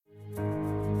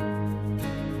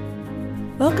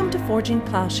Welcome to Forging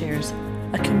Plowshares,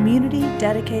 a community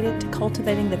dedicated to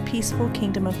cultivating the peaceful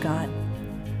kingdom of God.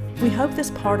 We hope this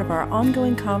part of our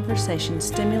ongoing conversation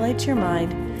stimulates your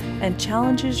mind and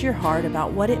challenges your heart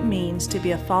about what it means to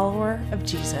be a follower of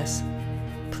Jesus.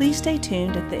 Please stay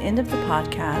tuned at the end of the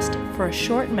podcast for a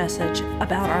short message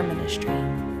about our ministry.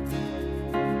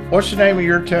 What's the name of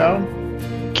your town?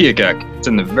 Keokuk. It's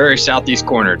in the very southeast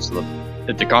corner. It's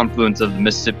at the confluence of the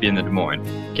Mississippi and the Des Moines.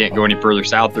 Can't go any further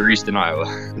south or east in Iowa.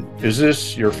 Is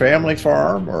this your family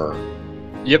farm or?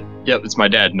 Yep. It's my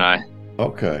dad and I.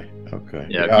 Okay.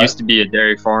 Yeah, it used to be a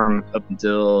dairy farm up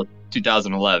until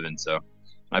 2011, so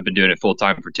I've been doing it full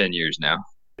time for 10 years now.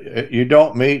 You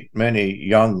don't meet many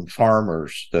young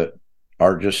farmers that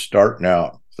are just starting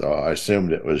out, so I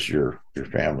assumed it was your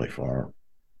family farm.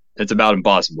 It's about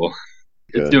impossible.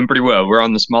 Good. It's doing pretty well. We're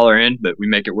on the smaller end, but we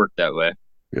make it work that way.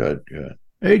 Good.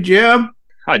 Hey, Jim.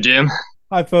 Hi, Jim.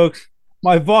 Hi, folks.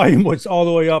 My volume was all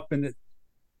the way up, and it.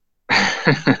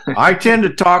 I tend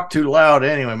to talk too loud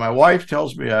anyway. My wife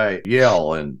tells me I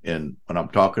yell and when I'm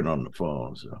talking on the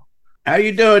phone. So, how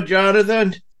you doing,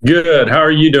 Jonathan? Good. How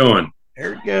are you doing?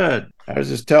 Very good. I was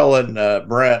just telling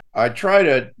Brent, I try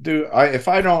to do, if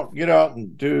I don't get out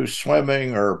and do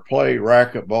swimming or play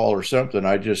racquetball or something,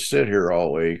 I just sit here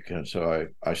all week. And so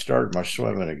I started my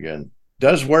swimming again.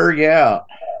 Does wear you out.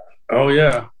 Oh,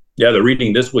 yeah. Yeah, the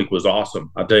reading this week was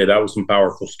awesome. I'll tell you, that was some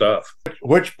powerful stuff.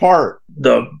 Which part?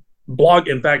 The blog,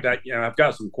 in fact, I've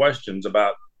got some questions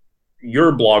about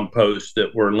your blog posts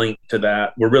that were linked to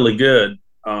that. Were really good.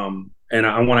 And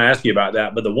I want to ask you about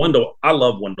that. But I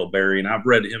love Wendell Berry, and I've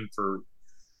read him for,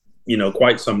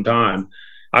 quite some time.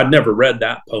 I'd never read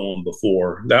that poem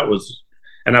before.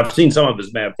 And I've seen some of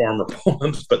his Mad Farmer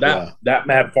poems, but that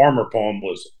Mad Farmer poem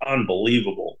was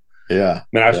unbelievable. Yeah.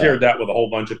 I shared that with a whole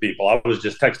bunch of people. I was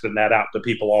just texting that out to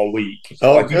people all week.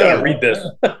 So you got to read this.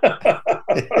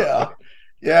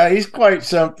 Yeah, he's quite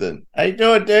something. How you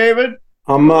doing, David?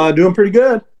 I'm doing pretty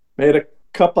good. Made a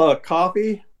cup of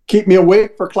coffee. Keep me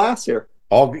awake for class here.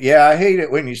 Oh, yeah, I hate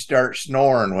it when you start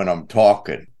snoring when I'm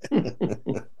talking.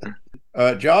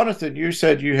 Jonathan, you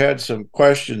said you had some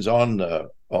questions on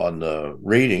the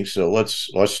reading, so let's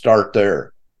start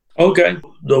there. Okay.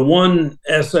 The one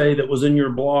essay that was in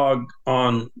your blog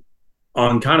on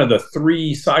kind of the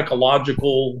three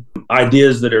psychological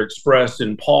ideas that are expressed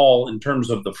in Paul in terms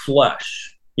of the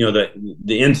flesh,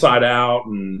 the inside out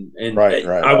and right.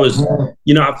 I was,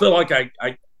 I feel like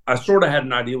I sort of had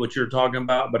an idea what you're talking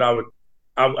about, but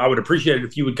I would appreciate it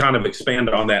if you would kind of expand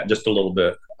on that just a little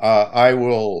bit. I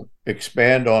will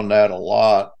expand on that a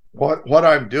lot. What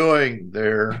I'm doing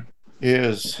there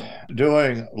is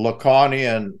doing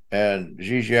Lacanian and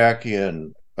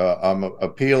Zizekian. I'm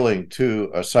appealing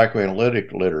to a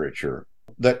psychoanalytic literature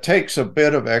that takes a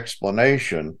bit of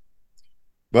explanation,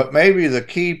 but maybe the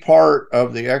key part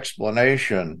of the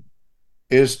explanation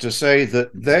is to say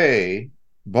that they,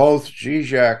 both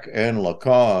Zizek and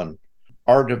Lacan,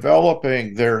 are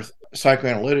developing their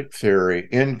psychoanalytic theory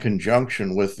in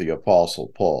conjunction with the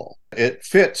Apostle Paul. It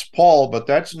fits Paul, but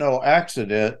that's no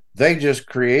accident. They just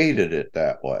created it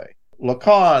that way.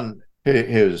 Lacan,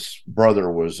 his brother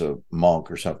was a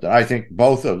monk or something. I think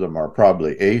both of them are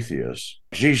probably atheists.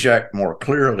 Zizek more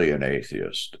clearly an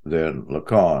atheist than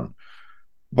Lacan.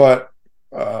 But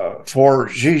for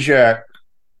Zizek,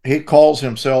 he calls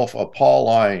himself a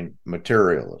Pauline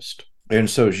materialist. And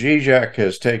so Zizek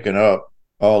has taken up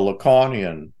a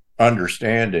Lacanian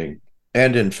understanding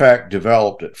and in fact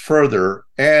developed it further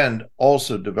and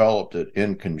also developed it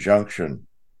in conjunction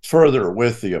further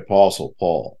with the Apostle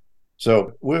Paul.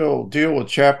 So we'll deal with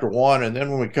chapter 1, and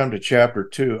then when we come to chapter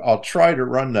 2, I'll try to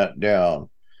run that down.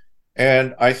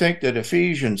 And I think that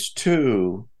Ephesians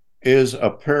 2 is a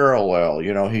parallel.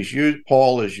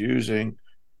 Paul is using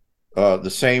the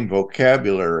same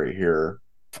vocabulary here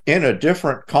in a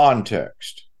different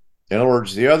context. In other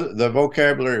words, the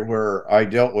vocabulary where I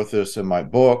dealt with this in my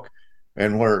book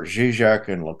and where Zizek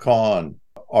and Lacan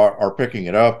are picking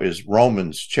it up is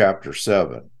Romans chapter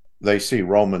 7. They see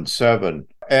Romans 7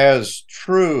 as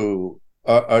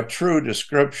a true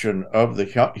description of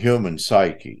the human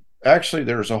psyche. Actually,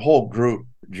 there's a whole group,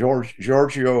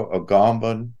 Giorgio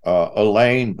Agamben,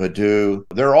 Elaine Badu,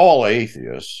 they're all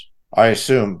atheists. I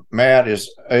assume, Matt,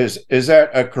 is that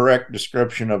a correct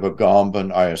description of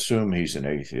Agamben? I assume he's an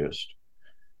atheist.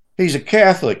 He's a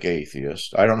Catholic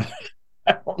atheist. I don't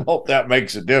know if that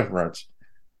makes a difference.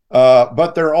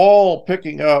 But they're all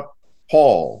picking up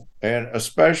Paul, and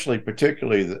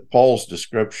particularly Paul's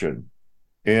description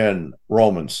in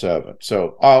Romans 7.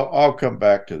 So I'll come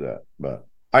back to that. But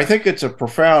I think it's a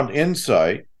profound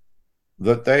insight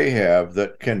that they have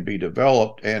that can be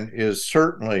developed and is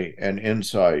certainly an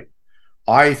insight,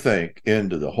 I think,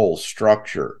 into the whole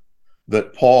structure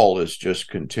that Paul is just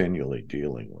continually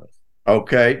dealing with.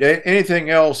 Okay. Anything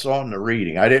else on the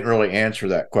reading? I didn't really answer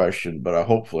that question, but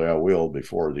hopefully I will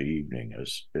before the evening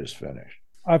is finished.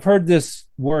 I've heard this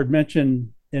word mentioned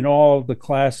in all the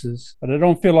classes, but I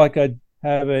don't feel like I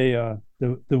have the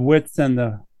width and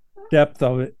the depth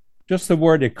of it. Just the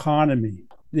word economy,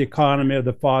 the economy of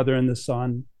the Father and the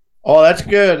Son. Oh, that's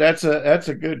good. That's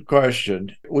a good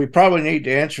question. We probably need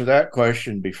to answer that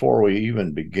question before we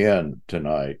even begin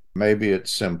tonight. Maybe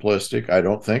it's simplistic. I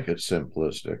don't think it's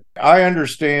simplistic. I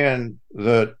understand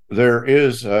that there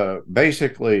is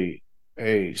basically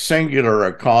a singular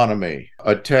economy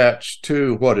attached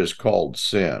to what is called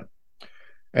sin.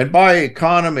 And by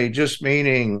economy, just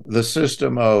meaning the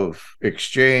system of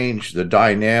exchange, the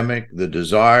dynamic, the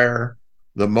desire,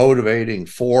 the motivating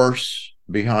force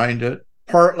behind it.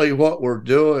 Partly what we're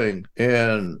doing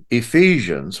in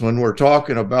Ephesians when we're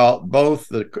talking about both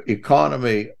the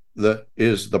economy that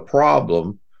is the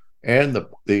problem and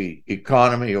the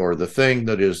economy or the thing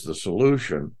that is the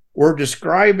solution. We're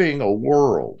describing a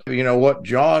world, what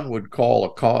John would call a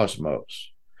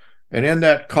cosmos. And in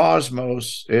that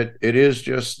cosmos, it is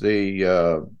just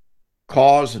the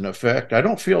cause and effect. I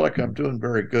don't feel like I'm doing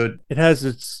very good. It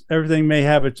has everything may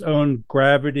have its own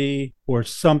gravity or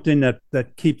something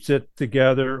that keeps it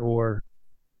together, or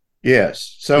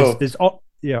yes. So is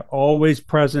always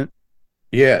present.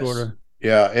 Yes. Sort of.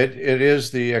 Yeah, it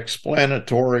is the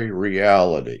explanatory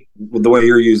reality. The way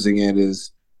you're using it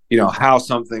is, how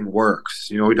something works.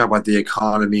 We talk about the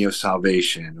economy of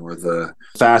salvation or the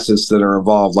facets that are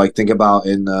involved. Like, think about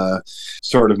in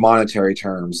sort of monetary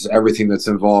terms, everything that's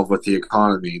involved with the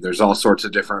economy. There's all sorts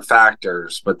of different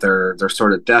factors, but they're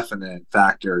sort of definite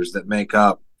factors that make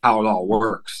up how it all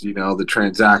works. The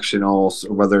transactional,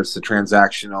 whether it's the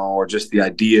transactional or just the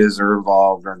ideas are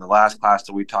involved. Or in the last class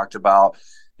that we talked about,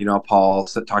 Paul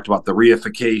talked about the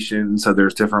reification. So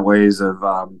there's different ways of,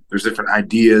 there's different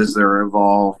ideas that are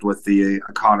involved with the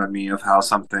economy of how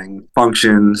something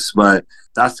functions. But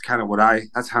that's kind of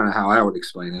how I would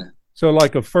explain it. So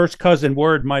like a first cousin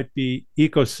word might be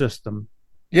ecosystem.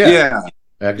 Yeah,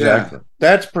 exactly. Yeah.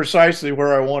 That's precisely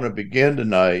where I want to begin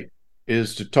tonight,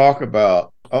 is to talk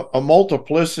about a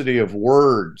multiplicity of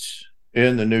words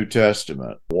in the New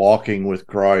Testament: walking with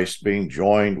Christ, being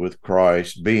joined with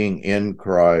Christ, being in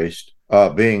Christ,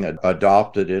 being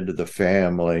adopted into the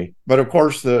family. But of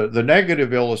course, the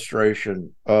negative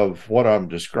illustration of what I'm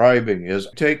describing is,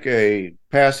 take a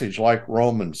passage like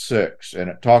Romans 6, and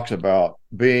it talks about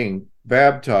being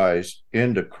baptized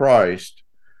into Christ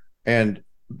and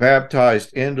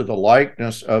baptized into the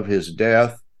likeness of his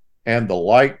death and the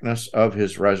likeness of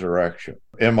his resurrection.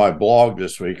 In my blog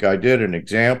this week, I did an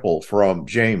example from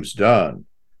James Dunn,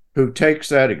 who takes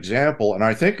that example, and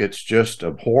I think it's just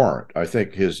abhorrent. I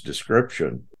think his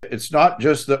description, it's not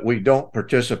just that we don't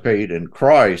participate in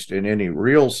Christ in any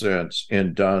real sense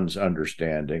in Dunn's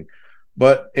understanding,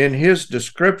 but in his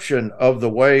description of the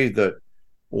way that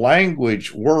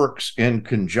language works in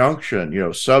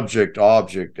conjunction, subject,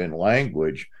 object, and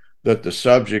language, that the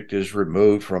subject is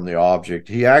removed from the object.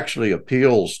 He actually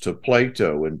appeals to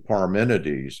Plato and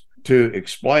Parmenides to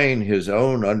explain his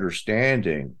own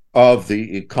understanding of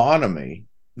the economy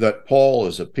that Paul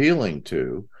is appealing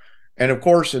to. And of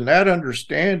course, in that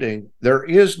understanding, there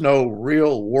is no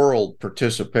real world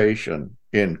participation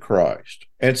in Christ.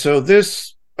 And so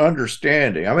this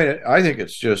understanding, I think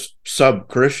it's just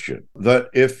sub-Christian, that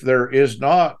if there is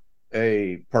not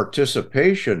a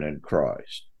participation in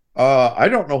Christ, I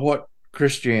don't know what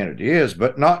Christianity is,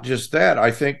 but not just that.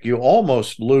 I think you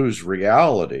almost lose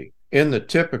reality in the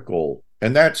typical,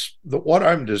 and that's what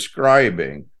I'm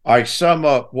describing. I sum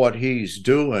up what he's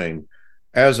doing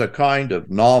as a kind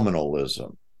of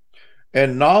nominalism.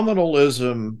 And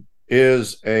nominalism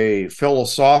is a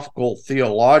philosophical,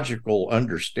 theological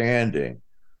understanding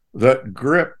that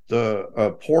gripped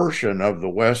a portion of the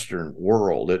Western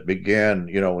world. It began,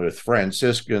 with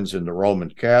Franciscans in the Roman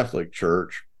Catholic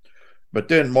Church. But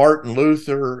then Martin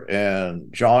Luther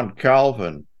and John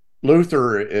Calvin.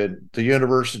 Luther at the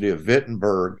University of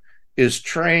Wittenberg is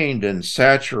trained and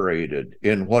saturated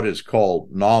in what is called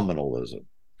nominalism.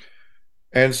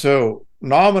 And so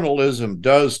nominalism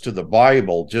does to the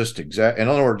Bible in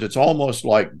other words, it's almost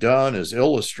like Dunn is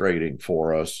illustrating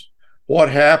for us what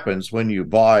happens when you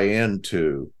buy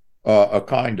into a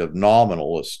kind of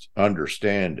nominalist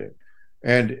understanding.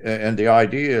 And the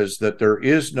idea is that there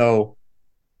is no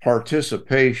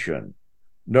participation,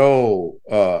 no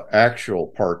actual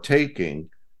partaking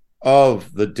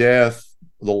of the death,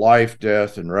 the life,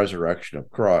 death, and resurrection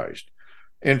of Christ.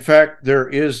 In fact, there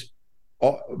is,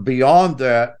 beyond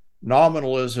that,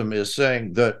 nominalism is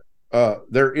saying that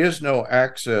there is no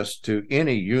access to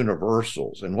any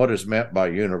universals. And what is meant by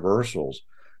universals,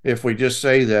 if we just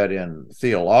say that in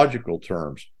theological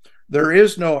terms, there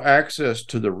is no access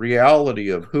to the reality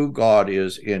of who God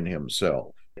is in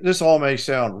himself. This all may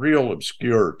sound real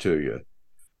obscure to you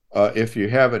if you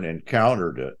haven't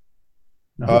encountered it.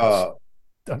 No,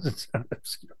 it doesn't sound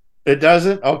obscure. It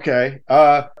doesn't? Okay.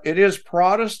 It is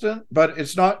Protestant, but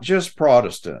it's not just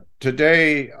Protestant.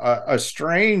 Today,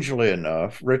 strangely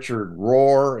enough, Richard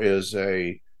Rohr is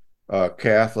a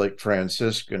Catholic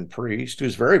Franciscan priest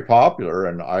who's very popular,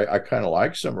 and I kind of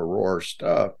like some of Rohr's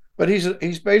stuff. But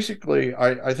he's basically,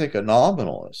 I think, a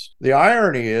nominalist. The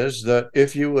irony is that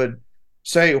if you would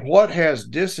say what has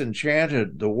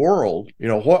disenchanted the world,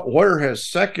 where has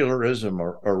secularism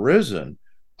arisen,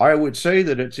 I would say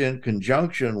that it's in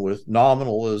conjunction with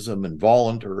nominalism and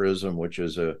voluntarism, which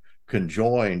is a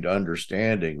conjoined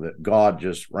understanding that God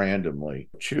just randomly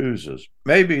chooses.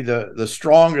 Maybe the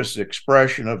strongest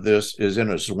expression of this is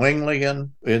in a Zwinglian,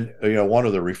 one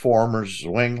of the reformers,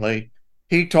 Zwingli.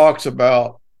 He talks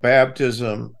about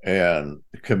baptism and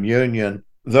communion,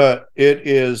 that it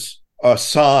is a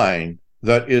sign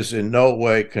that is in no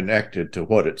way connected to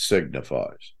what it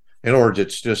signifies. In other words,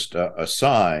 it's just a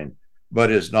sign, but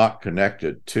is not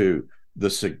connected to the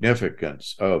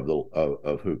significance of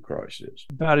who Christ is.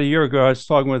 About a year ago, I was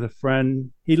talking with a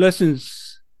friend. He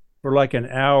listens for like an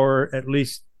hour at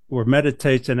least, or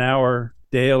meditates an hour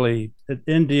daily. An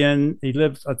Indian.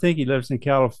 I think he lives in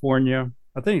California.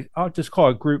 I think I'll just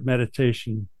call it group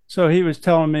meditation. So he was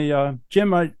telling me,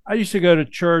 Jim, I used to go to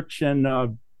church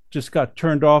and just got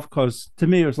turned off because to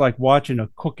me it was like watching a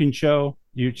cooking show.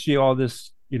 You'd see all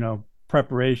this,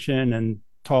 preparation and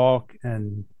talk,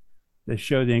 and they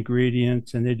show the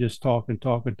ingredients and they just talk and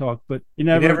talk and talk, but you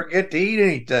never get to eat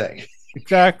anything.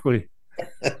 Exactly.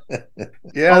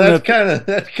 Yeah, that's kind of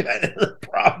the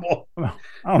problem.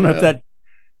 I don't know if that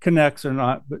connects or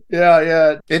not, but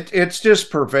it's just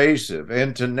pervasive,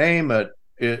 and to name it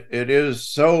is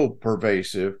so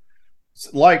pervasive.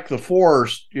 It's like the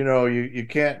forest, you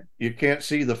can't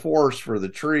see the forest for the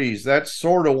trees. That's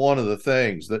sort of one of the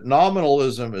things, that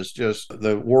nominalism is just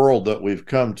the world that we've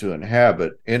come to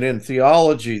inhabit. And in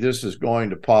theology, this is going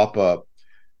to pop up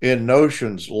in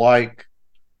notions like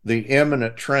the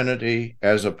immanent Trinity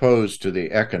as opposed to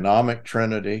the economic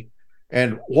Trinity.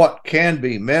 And what can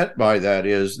be meant by that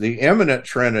is the immanent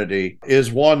Trinity is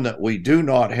one that we do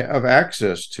not have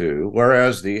access to,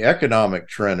 whereas the economic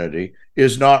Trinity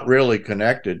is not really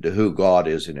connected to who God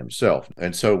is in himself.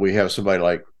 And so we have somebody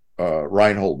like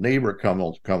Reinhold Niebuhr come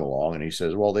along, and he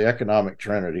says, well, the economic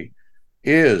Trinity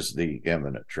is the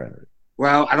immanent Trinity.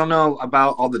 Well, I don't know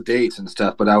about all the dates and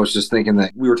stuff, but I was just thinking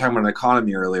that we were talking about an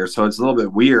economy earlier, so it's a little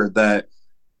bit weird that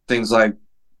things like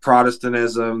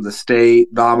Protestantism, the state,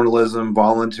 nominalism,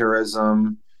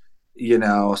 voluntarism,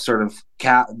 sort of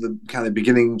the kind of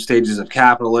beginning stages of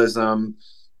capitalism,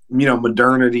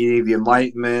 modernity, the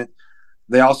Enlightenment,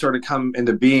 they all sort of come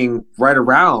into being right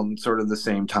around sort of the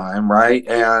same time, right?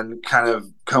 And kind of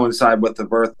coincide with the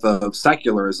birth of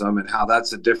secularism and how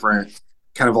that's a different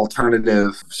kind of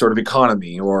alternative sort of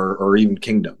economy or even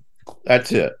kingdom.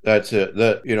 That's it.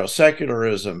 That,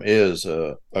 secularism is,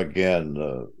 again,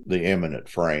 the immanent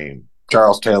frame.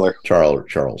 Charles Taylor.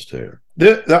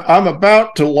 I'm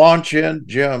about to launch in,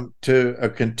 Jim, to a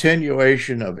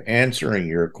continuation of answering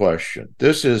your question.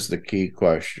 This is the key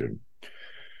question.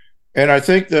 And I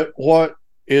think that what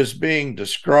is being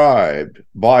described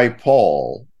by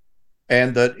Paul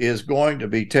and that is going to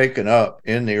be taken up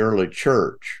in the early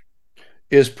church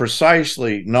is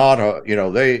precisely not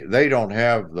they don't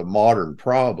have the modern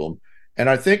problem. And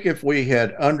I think if we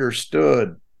had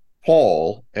understood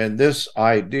Paul and this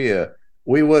idea,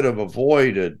 we would have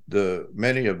avoided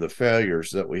many of the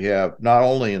failures that we have, not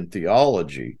only in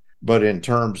theology, but in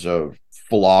terms of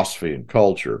philosophy and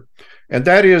culture. And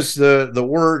that is the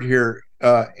word here,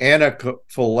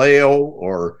 anaphileo,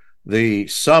 or the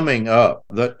summing up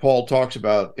that Paul talks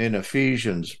about in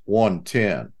Ephesians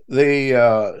 1:10.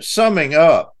 The summing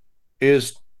up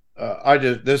is,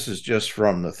 this is just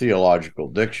from the Theological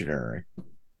Dictionary,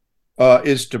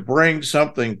 is to bring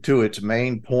something to its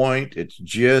main point, its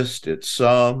gist, its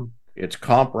sum, its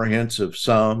comprehensive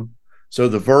sum. So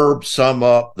the verb sum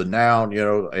up, the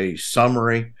noun, a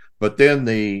summary, but then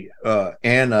the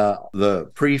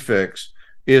the prefix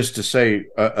is to say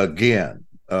again,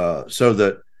 so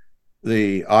that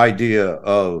the idea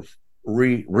of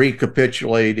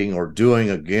recapitulating or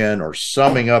doing again or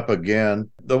summing up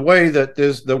again, the way that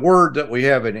the word that we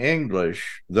have in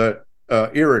English that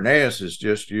Irenaeus is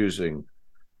just using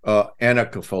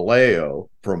anakephaleo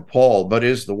from Paul, but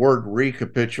is the word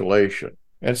recapitulation.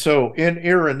 And so in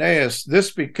Irenaeus,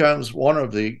 this becomes one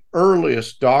of the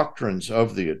earliest doctrines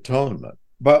of the atonement.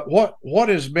 But what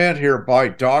is meant here by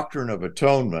doctrine of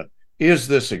atonement is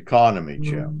this economy,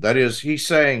 Jim. That is, he's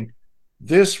saying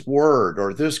this word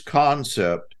or this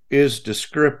concept is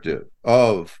descriptive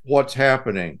of what's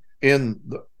happening in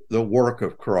the work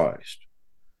of Christ.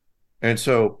 And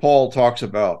so Paul talks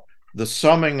about the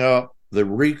summing up, the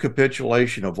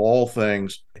recapitulation of all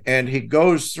things. And he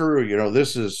goes through,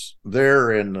 this is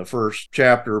there in the first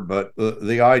chapter, but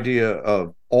the idea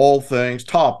of all things,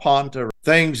 ta panta,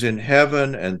 things in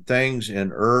heaven and things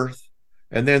in earth.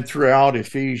 And then throughout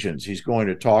Ephesians, he's going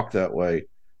to talk that way,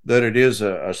 that it is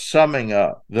a summing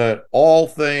up, that all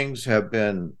things have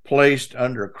been placed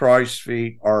under Christ's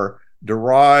feet, are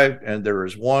derived, and there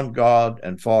is one God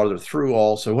and Father through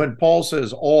all. So when Paul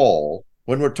says all,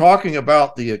 when we're talking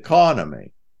about the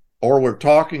economy or we're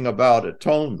talking about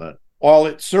atonement, while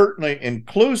it's certainly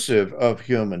inclusive of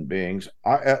human beings,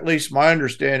 at least my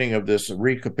understanding of this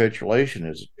recapitulation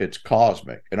is it's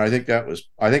cosmic. And I think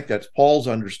that's Paul's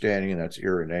understanding, and that's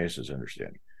Irenaeus'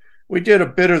 understanding. We did a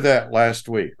bit of that last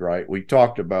week, right? We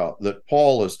talked about that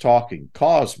Paul is talking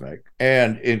cosmic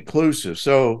and inclusive.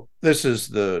 So this is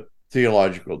the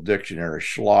Theological Dictionary.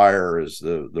 Schleyer is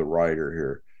the writer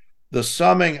here. The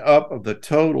summing up of the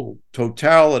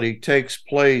totality takes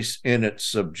place in its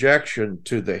subjection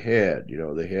to the head,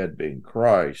 the head being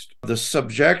Christ. The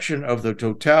subjection of the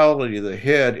totality of the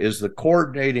head is the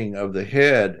coordinating of the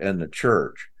head and the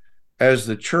church. As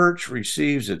the church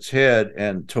receives its head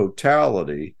and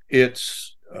totality,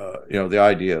 it's, the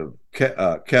idea of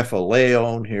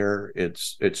kephaleon here,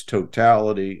 it's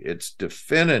totality, it's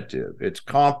definitive, it's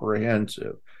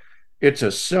comprehensive. It's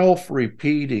a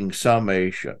self-repeating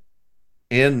summation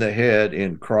in the head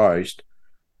in Christ.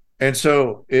 And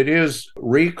so it is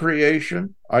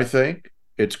recreation, I think.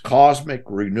 It's cosmic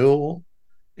renewal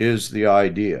is the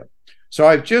idea. So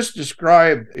I've just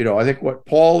described, I think what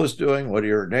Paul is doing, what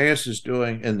Irenaeus is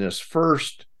doing in this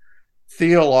first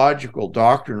theological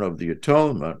doctrine of the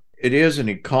atonement. It is an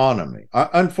economy.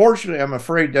 Unfortunately, I'm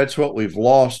afraid that's what we've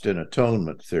lost in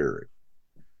atonement theory.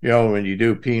 When you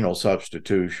do penal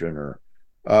substitution, or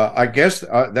I guess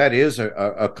that is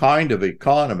a kind of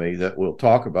economy that we'll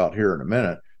talk about here in a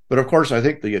minute. But of course, I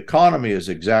think the economy is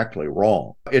exactly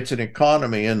wrong. It's an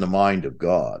economy in the mind of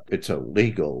God. It's a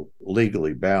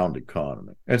legally bound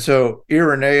economy. And so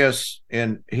Irenaeus,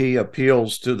 he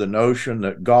appeals to the notion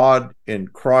that God in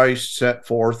Christ set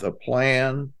forth a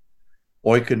plan,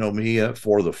 oikonomia,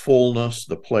 for the fullness,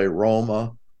 the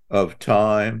pleroma of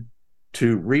time,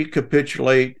 to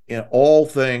recapitulate in all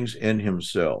things in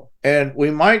himself. And we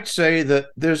might say that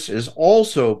this is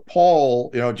also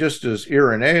Paul, just as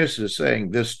Irenaeus is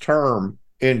saying, this term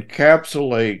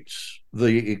encapsulates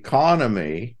the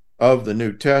economy of the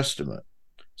New Testament.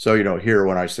 So, here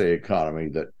when I say economy,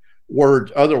 that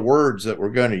other words that we're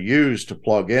going to use to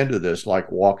plug into this,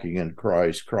 like walking in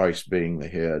Christ, Christ being the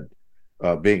head,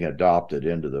 being adopted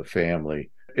into the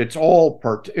family. It's all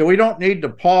we don't need to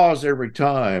pause every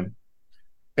time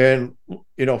and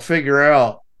figure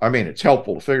out, it's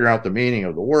helpful to figure out the meaning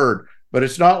of the word, but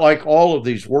it's not like all of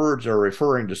these words are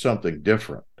referring to something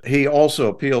different. He also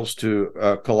appeals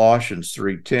to Colossians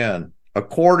 3:10.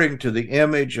 According to the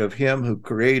image of him who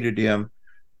created him,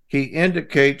 he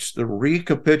indicates the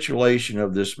recapitulation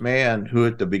of this man who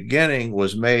at the beginning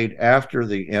was made after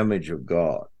the image of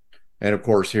God. And of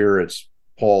course, here it's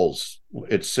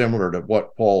similar to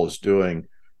what Paul is doing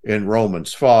in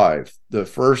Romans 5. The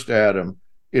first Adam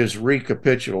is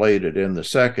recapitulated in the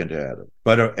second Adam.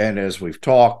 And as we've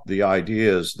talked, the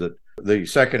idea is that the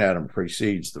second Adam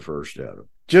precedes the first Adam.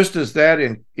 Just as that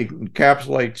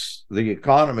encapsulates the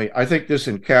economy, I think this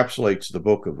encapsulates the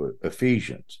book of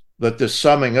Ephesians, that this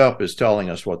summing up is telling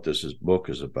us what this book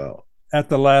is about. At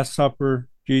the Last Supper,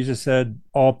 Jesus said,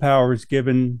 all power is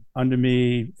given unto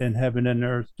me in heaven and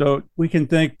earth. So we can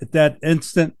think that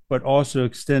instant, but also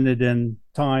extended in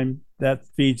time, that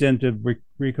feeds into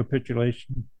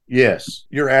recapitulation. Yes,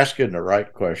 you're asking the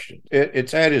right question.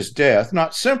 It's at his death,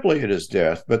 not simply at his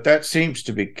death, but that seems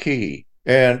to be key.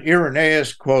 And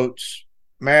Irenaeus quotes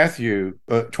Matthew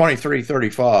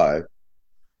 23:35.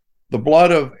 The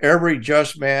blood of every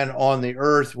just man on the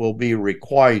earth will be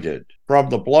requited, from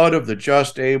the blood of the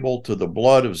just Abel to the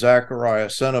blood of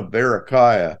Zechariah, son of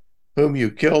Berechiah, whom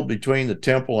you killed between the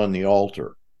temple and the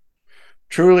altar.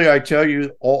 Truly, I tell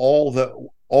you, all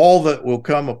that will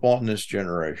come upon this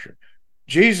generation.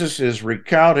 Jesus is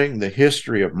recounting the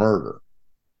history of murder.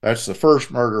 That's the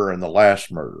first murder and the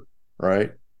last murder,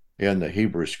 right, in the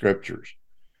Hebrew scriptures.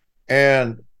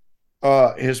 And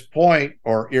his point,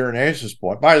 or Irenaeus'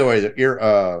 point, by the way,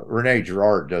 Rene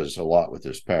Girard does a lot with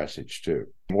this passage too.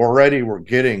 Already we're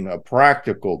getting a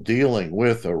practical dealing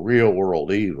with a real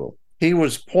world evil. He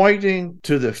was pointing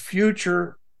to the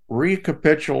future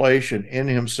recapitulation in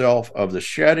himself of the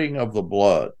shedding of the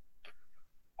blood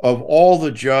of all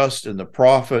the just and the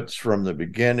prophets from the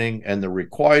beginning, and the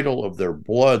requital of their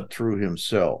blood through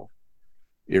himself.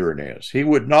 Irenaeus. He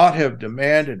would not have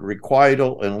demanded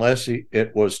requital unless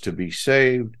it was to be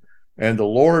saved, and the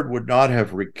Lord would not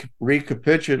have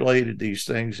recapitulated these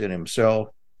things in himself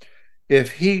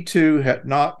if he too had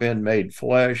not been made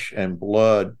flesh and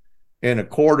blood in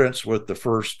accordance with the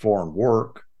first formed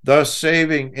work, thus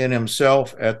saving in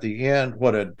himself at the end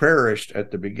what had perished at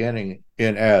the beginning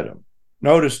in Adam.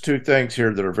 Notice two things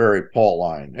here that are very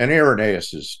Pauline, and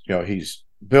Irenaeus is, he's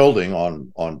building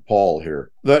on Paul here,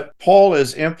 that Paul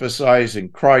is emphasizing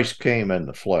Christ came in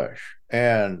the flesh,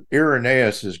 and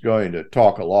Irenaeus is going to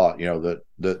talk a lot, that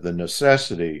the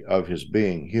necessity of his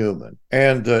being human,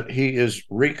 and that he is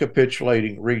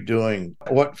recapitulating, redoing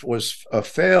what was a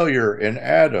failure in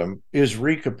Adam is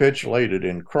recapitulated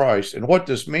in Christ. And what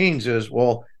this means is,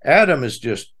 well, Adam is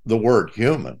just the word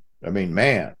human. I mean,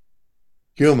 man,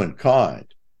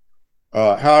 humankind.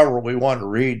 However we want to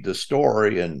read the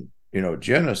story in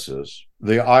Genesis,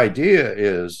 the idea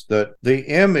is that the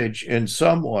image in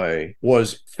some way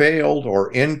was failed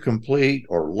or incomplete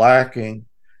or lacking,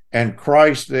 and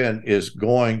Christ then is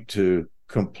going to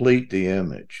complete the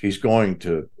image. He's going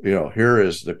to, here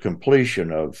is the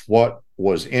completion of what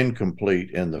was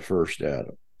incomplete in the first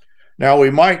Adam. Now,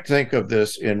 we might think of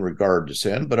this in regard to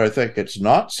sin, but I think it's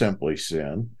not simply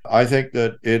sin. I think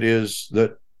that it is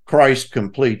that Christ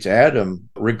completes Adam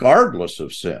regardless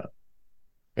of sin.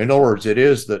 In other words, it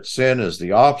is that sin is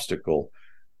the obstacle,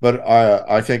 but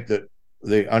I think that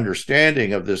the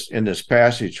understanding of this in this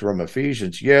passage from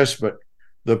Ephesians, yes, but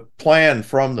the plan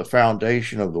from the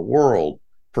foundation of the world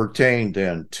pertained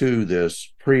then to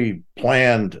this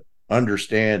pre-planned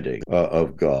understanding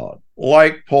of God.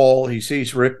 Like Paul, he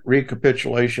sees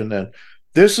recapitulation then.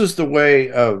 This is the way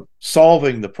of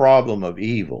solving the problem of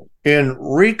evil. In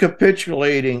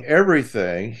recapitulating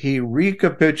everything, he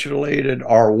recapitulated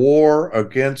our war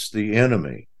against the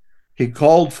enemy. He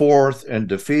called forth and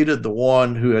defeated the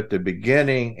one who at the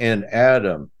beginning in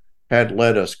Adam had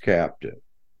led us captive,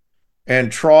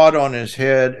 and trod on his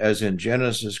head, as in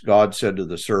Genesis God said to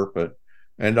the serpent,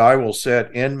 "And I will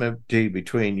set enmity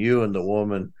between you and the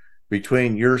woman,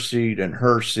 between your seed and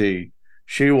her seed.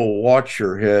 She will watch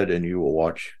your head and you will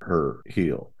watch her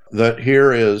heel." That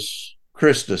here is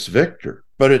Christus Victor,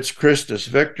 but it's Christus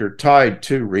Victor tied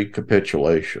to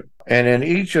recapitulation. And in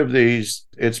each of these,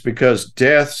 it's because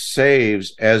death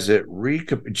saves as it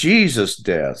Jesus'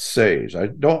 death saves.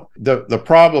 The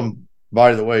problem,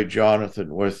 by the way,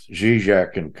 Jonathan, with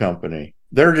Zizek and company,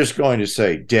 they're just going to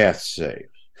say death saves.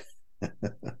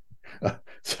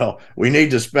 So we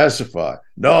need to specify.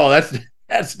 No,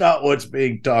 that's not what's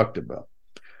being talked about.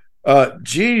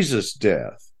 Jesus'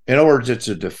 death, in other words, it's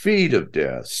a defeat of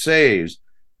death, saves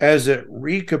as it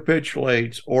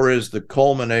recapitulates or is the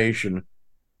culmination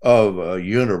of a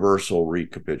universal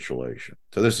recapitulation.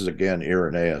 So this is again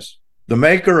Irenaeus. The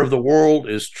maker of the world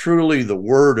is truly the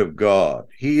Word of God.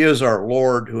 He is our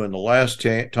Lord, who in the last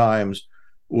times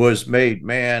was made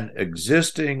man,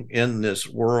 existing in this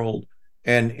world,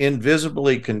 and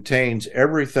invisibly contains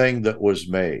everything that was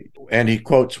made. And he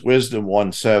quotes Wisdom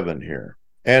 1:7 here.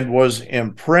 And was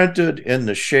imprinted in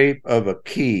the shape of a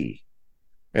key.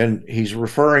 And he's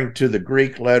referring to the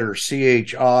Greek letter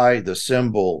CHI, the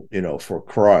symbol, for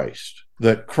Christ.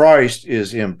 That Christ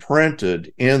is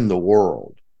imprinted in the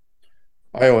world.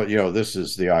 This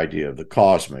is the idea of the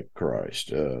cosmic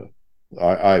Christ.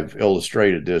 I've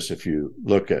illustrated this. If you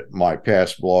look at my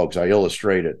past blogs, I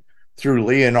illustrate it through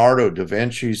Leonardo da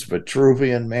Vinci's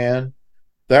Vitruvian Man.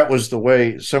 That was the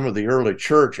way some of the early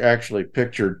church actually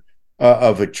pictured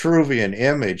a Vitruvian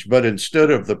image, but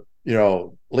instead of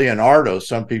Leonardo,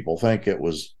 some people think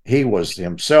he was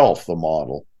himself the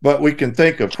model. But we can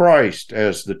think of Christ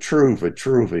as the true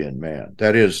Vitruvian Man.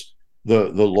 That is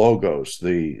the logos,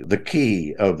 the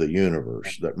key of the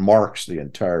universe that marks the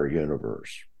entire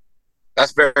universe.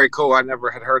 That's very cool. I never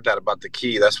had heard that about the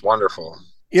key. That's wonderful.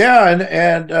 Yeah,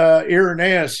 and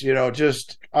Irenaeus,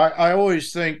 I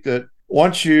always think that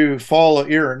once you follow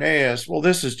Irenaeus, well,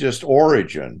 this is just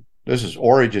Origen. This is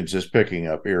Origen's just picking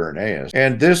up Irenaeus.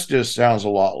 And this just sounds a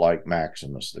lot like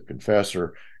Maximus the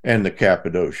Confessor and the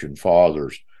Cappadocian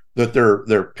Fathers, that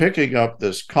they're picking up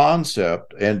this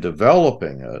concept and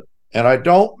developing it. And I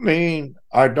don't mean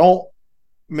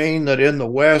mean that in the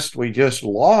West we just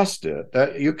lost it.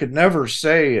 That you could never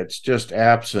say it's just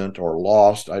absent or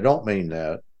lost. I don't mean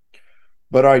that.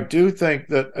 But I do think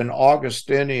that an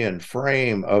Augustinian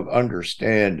frame of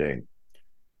understanding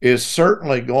is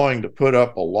certainly going to put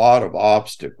up a lot of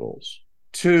obstacles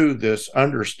to this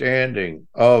understanding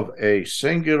of a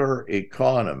singular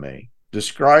economy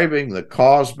describing the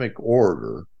cosmic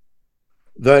order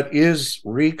that is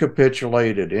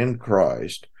recapitulated in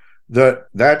Christ.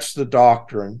 That's the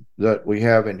doctrine that we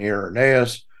have in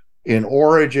Irenaeus. In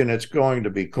Origen, it's going to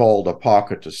be called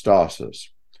apokatastasis.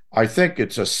 I think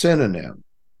it's a synonym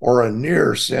or a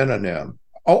near synonym.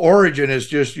 Origen is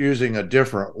just using a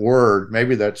different word,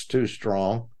 maybe that's too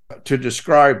strong, to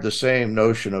describe the same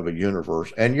notion of a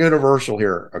universe, and universal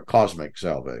here, a cosmic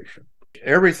salvation.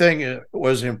 Everything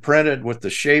was imprinted with the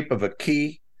shape of a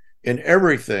key in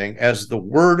everything as the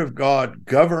word of God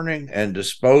governing and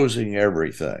disposing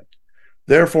everything.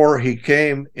 Therefore, he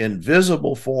came in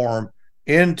visible form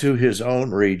into his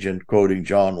own region, quoting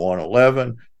John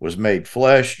 1:11, was made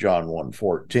flesh, John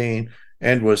 1:14,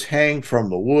 and was hanged from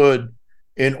the wood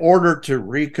in order to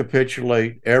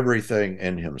recapitulate everything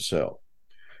in himself.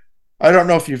 I don't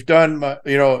know if you've done,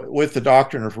 with the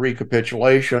doctrine of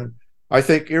recapitulation. I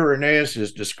think Irenaeus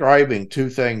is describing two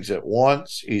things at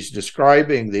once. He's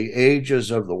describing the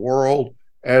ages of the world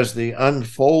as the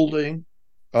unfolding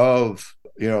of,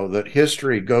 that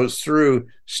history goes through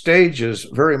stages,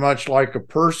 very much like a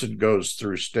person goes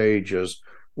through stages.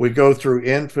 We go through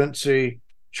infancy,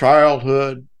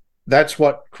 childhood. That's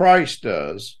what Christ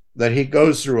does, that he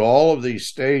goes through all of these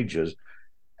stages.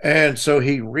 And so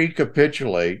he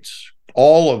recapitulates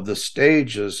all of the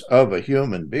stages of a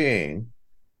human being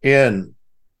in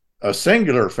a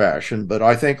singular fashion, but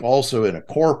I think also in a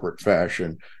corporate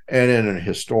fashion and in a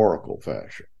historical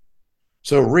fashion.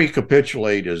 So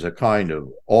recapitulate is a kind of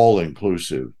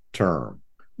all-inclusive term,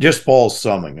 just Paul's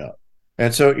summing up.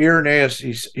 And so Irenaeus,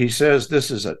 he says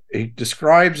he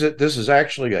describes it, this is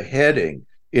actually a heading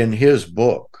in his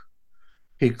book.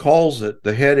 He calls it,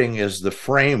 the heading is the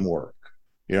framework.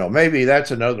 Maybe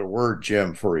that's another word,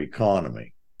 Jim, for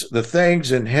economy. The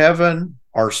things in heaven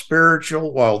are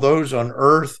spiritual, while those on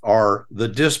earth are the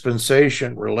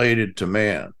dispensation related to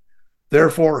man.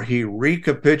 Therefore, he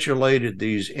recapitulated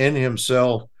these in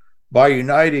himself by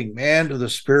uniting man to the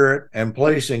Spirit and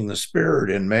placing the Spirit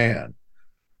in man.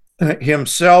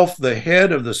 Himself the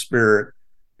head of the Spirit,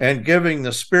 and giving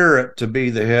the Spirit to be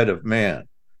the head of man.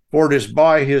 For it is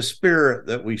by his Spirit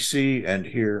that we see and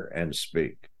hear and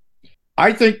speak.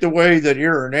 I think the way that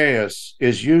Irenaeus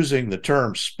is using the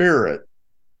term spirit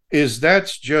is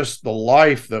that's just the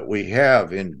life that we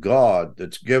have in God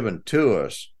that's given to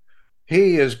us.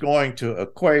 He is going to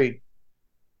equate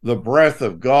the breath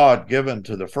of God given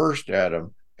to the first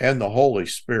Adam and the Holy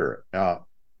Spirit. Now,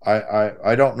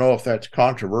 I don't know if that's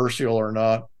controversial or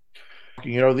not.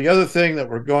 The other thing that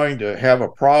we're going to have a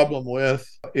problem with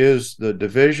is the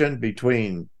division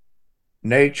between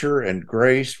nature and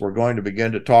grace. We're going to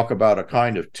begin to talk about a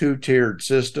kind of two-tiered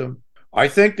system. I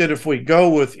think that if we go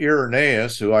with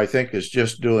Irenaeus, who I think is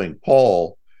just doing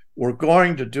Paul, we're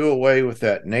going to do away with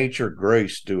that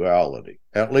nature-grace duality.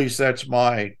 At least that's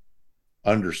my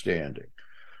understanding.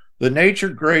 The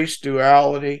nature-grace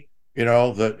duality,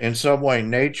 that in some way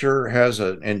nature has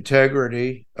an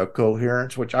integrity, a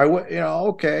coherence, which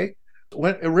okay.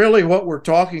 Really what we're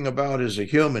talking about is a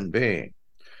human being.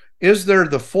 Is there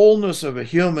the fullness of a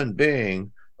human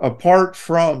being apart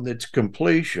from its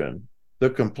completion, the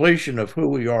completion of who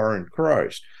we are in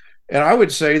Christ? And I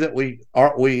would say that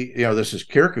this is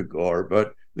Kierkegaard,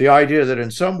 but the idea that in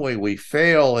some way we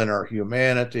fail in our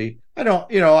humanity, I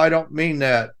don't mean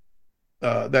that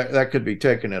that could be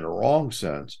taken in a wrong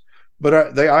sense,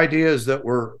 but the idea is that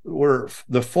we're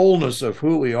the fullness of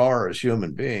who we are as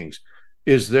human beings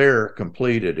is there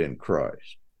completed in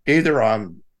Christ. Either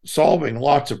I'm solving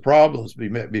lots of problems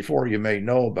before you may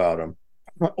know about them,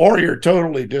 or you're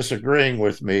totally disagreeing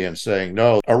with me and saying,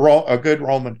 no, a good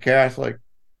Roman Catholic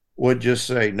would just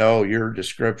say, no, your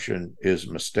description is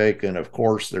mistaken. Of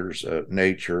course, there's a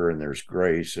nature and there's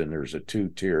grace and there's a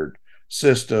two-tiered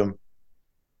system.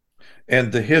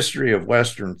 And the history of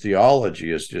Western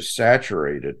theology is just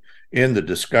saturated in the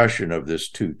discussion of this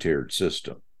two-tiered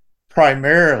system.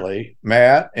 Primarily,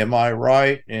 Matt, am I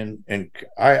right? And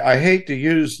I hate to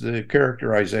use the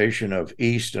characterization of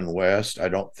East and West. I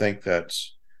don't think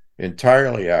that's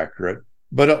entirely accurate,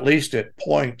 but at least it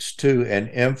points to an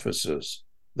emphasis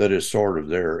that is sort of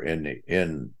there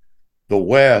in the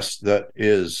West that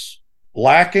is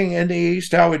lacking in the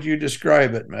East. How would you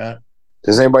describe it, Matt?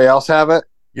 Does anybody else have it?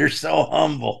 You're so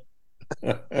humble.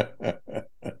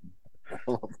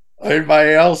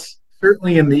 Anybody else?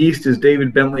 certainly in the East as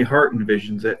David Bentley Hart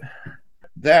envisions it.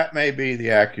 That may be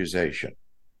the accusation.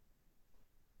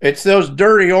 It's those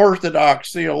dirty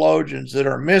Orthodox theologians that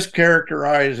are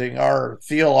mischaracterizing our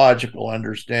theological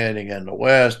understanding in the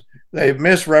West. They've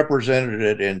misrepresented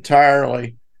it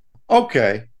entirely.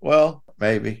 Okay, well,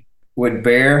 maybe. Would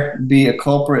Bear be a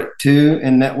culprit too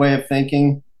in that way of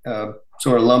thinking,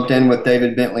 sort of lumped in with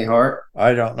David Bentley Hart?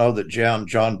 I don't know that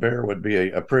John Bear would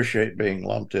appreciate being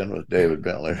lumped in with David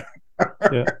Bentley.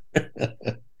 Yeah.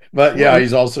 But yeah,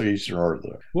 he's also Eastern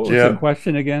Orthodox. What was the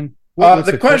question again?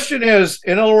 The question is,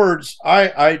 in other words,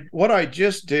 what I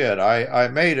just did, I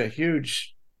made a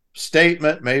huge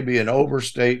statement, maybe an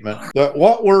overstatement, that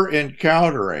what we're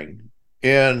encountering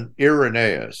in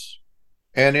Irenaeus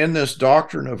and in this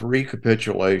doctrine of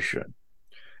recapitulation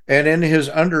and in his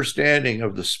understanding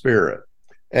of the spirit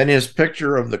and his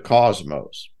picture of the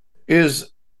cosmos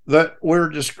is that we're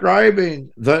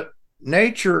describing that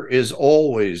nature is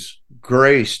always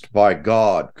graced by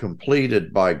God,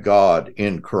 completed by God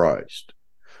in Christ.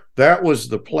 That was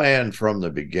the plan from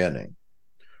the beginning.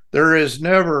 There is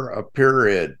never a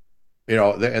period,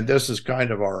 and this is kind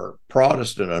of our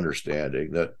Protestant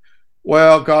understanding that,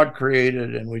 well, God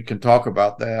created, and we can talk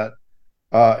about that.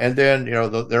 And then,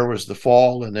 there was the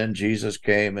fall, and then Jesus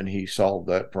came and he solved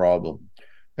that problem.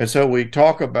 And so we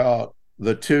talk about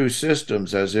the two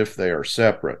systems as if they are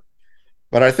separate.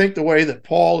 But I think the way that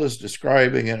Paul is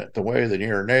describing it, the way that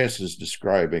Irenaeus is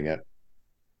describing it,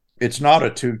 it's not a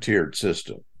two-tiered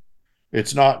system.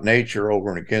 It's not nature over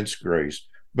and against grace,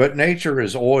 but nature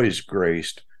is always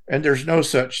graced, and there's no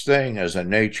such thing as a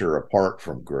nature apart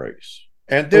from grace.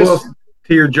 And this, well,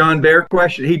 to your John Bear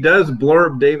question, he does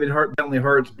blurb David Bentley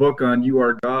Hart's book on "You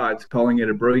Are Gods," calling it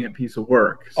a brilliant piece of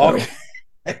work. So. Okay,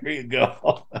 there you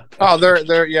go. Oh,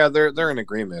 they're in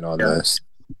agreement on this.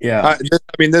 Yeah.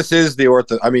 This is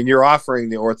you're offering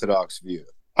the Orthodox view.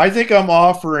 I think I'm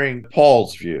offering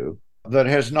Paul's view that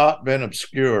has not been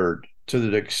obscured to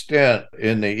the extent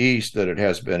in the East that it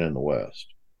has been in the West.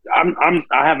 I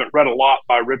haven't read a lot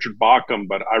by Richard Bauckham,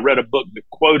 but I read a book that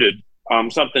quoted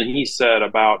something he said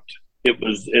about, it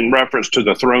was in reference to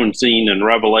the throne scene in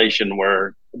Revelation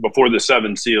where before the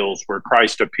seven seals, where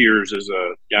Christ appears as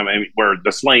where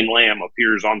the slain lamb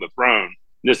appears on the throne.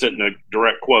 This isn't a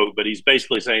direct quote, but he's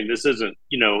basically saying this isn't,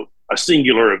 a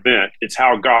singular event. It's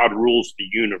how God rules the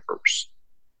universe.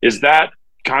 Is that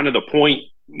kind of the point,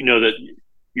 that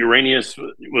Irenaeus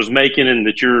was making and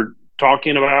that you're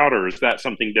talking about, or is that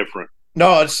something different?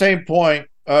 No, it's the same point,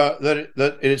 that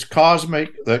it is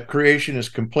cosmic, that creation is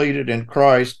completed in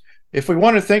Christ. If we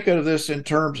want to think of this in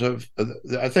terms of,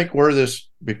 I think where this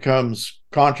becomes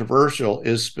controversial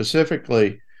is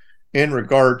specifically in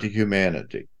regard to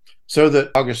humanity. So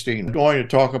that Augustine is going to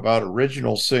talk about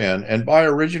original sin, and by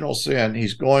original sin,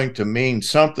 he's going to mean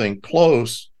something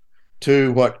close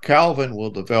to what Calvin will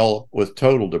develop with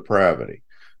total depravity.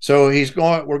 So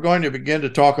we're going to begin to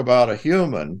talk about a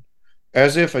human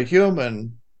as if a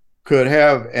human could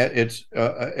have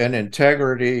an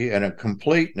integrity and a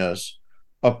completeness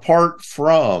apart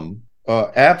from,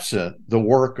 absent the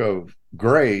work of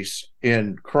grace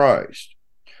in Christ.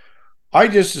 I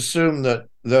just assume that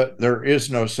there is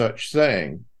no such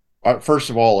thing. First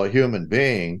of all, a human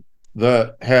being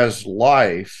that has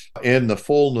life in the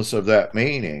fullness of that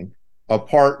meaning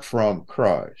apart from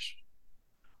Christ.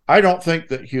 I don't think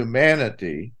that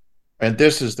humanity, and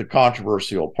this is the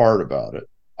controversial part about it,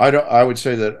 I would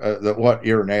say that what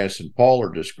Irenaeus and Paul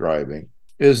are describing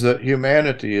is that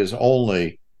humanity has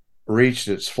only reached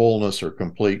its fullness or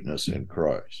completeness in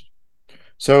Christ.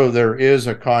 So there is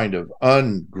a kind of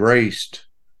ungraced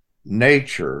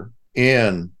nature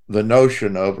in the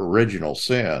notion of original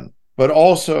sin, but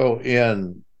also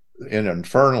in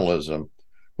infernalism,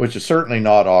 which is certainly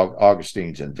not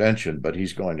Augustine's invention, but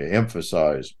he's going to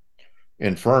emphasize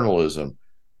infernalism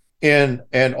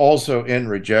and also in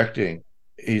rejecting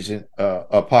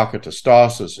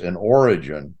apokatastasis in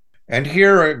origin. And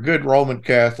here a good Roman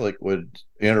Catholic would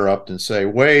interrupt and say,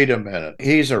 wait a minute,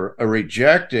 he's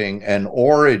rejecting an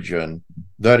origin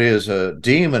that is a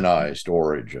demonized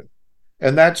origin.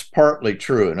 And that's partly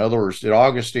true. In other words, did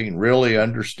Augustine really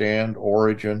understand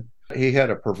origin? He had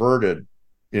a perverted,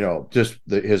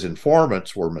 his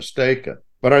informants were mistaken.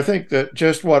 But I think that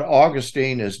just what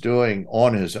Augustine is doing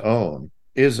on his own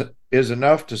is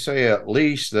enough to say at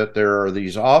least that there are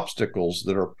these obstacles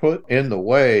that are put in the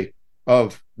way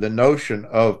of the notion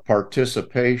of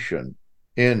participation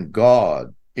in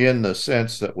God in the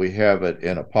sense that we have it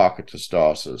in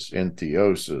apokatastasis, in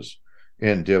theosis,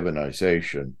 in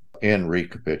divinization, in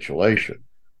recapitulation.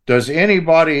 Does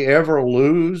anybody ever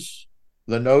lose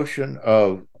the notion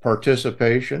of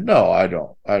participation? No, I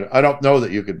don't. I don't know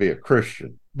that you could be a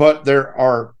Christian, but there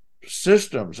are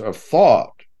systems of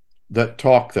thought that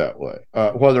talk that way.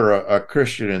 Whether a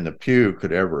Christian in the pew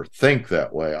could ever think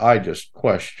that way, I just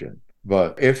question.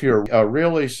 But if you're a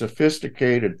really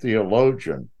sophisticated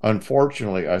theologian,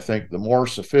 unfortunately, I think the more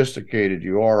sophisticated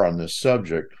you are on this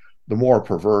subject, the more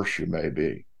perverse you may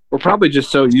be. We're probably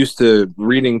just so used to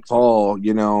reading Paul,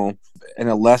 you know, in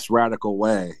a less radical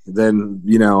way than,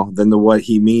 you know, than what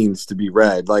he means to be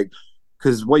read. Like,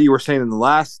 because what you were saying in the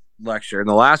last lecture, in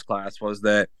the last class, was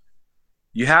that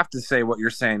you have to say what you're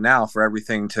saying now for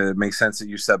everything to make sense that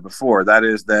you said before. That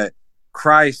is that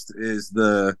Christ is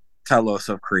the telos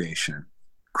of creation.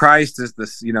 Christ is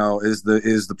this, you know, is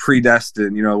the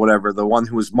predestined, you know, whatever, the one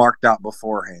who was marked out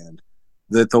beforehand.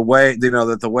 That the way, you know,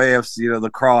 that the way of, you know, the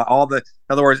cross, all the, in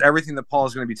other words, everything that Paul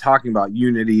is going to be talking about,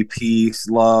 unity, peace,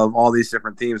 love, all these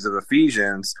different themes of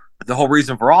Ephesians, the whole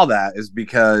reason for all that is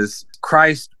because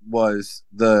Christ was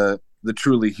the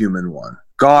truly human one.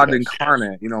 God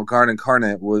incarnate, you know, God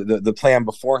incarnate, the plan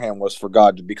beforehand was for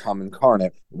God to become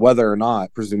incarnate, whether or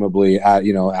not, presumably,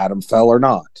 you know, Adam fell or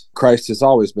not. Christ has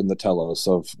always been the telos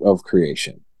of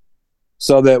creation.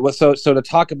 So to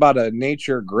talk about a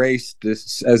nature grace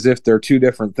as if they're two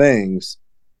different things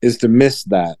is to miss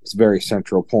that very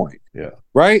central point. Yeah.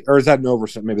 Right? Or is that an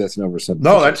oversimplification? Maybe that's an oversimplification.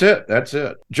 No, that's it. That's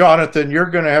it. Jonathan, you're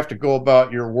going to have to go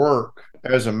about your work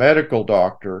as a medical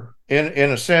doctor. In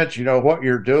a sense, you know, what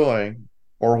you're doing,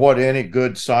 or what any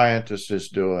good scientist is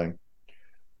doing,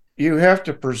 you have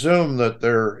to presume that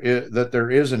there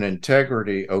is an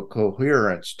integrity, a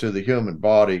coherence to the human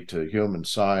body, to human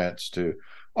science, to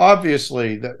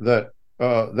obviously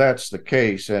that's the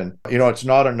case. And, you know, it's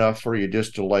not enough for you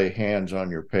just to lay hands on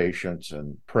your patients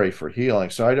and pray for healing.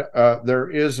 So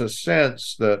there is a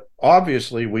sense that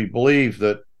obviously we believe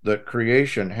that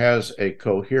creation has a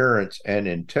coherence and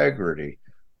integrity.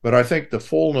 But I think the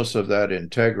fullness of that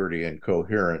integrity and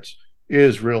coherence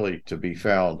is really to be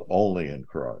found only in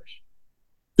Christ.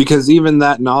 Because even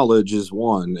that knowledge is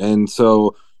one. And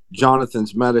so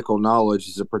Jonathan's medical knowledge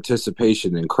is a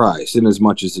participation in Christ, in as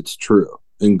much as it's true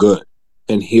and good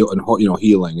and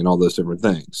healing and all those different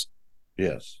things.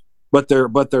 Yes. But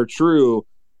they're true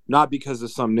not because of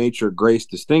some nature grace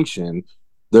distinction.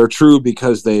 They're true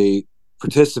because they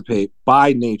participate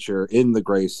by nature in the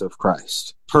grace of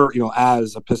Christ,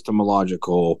 as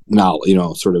epistemological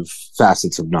knowledge, sort of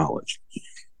facets of knowledge.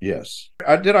 Yes.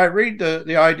 Did I read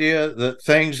the idea that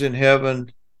things in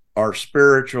heaven are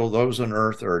spiritual, those on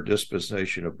earth are a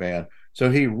dispensation of man? So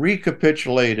he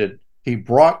recapitulated, he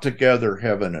brought together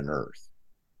heaven and earth,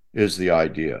 is the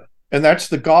idea. And that's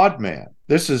the God-man.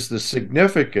 This is the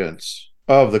significance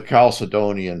of the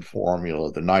Chalcedonian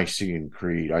formula, the Nicene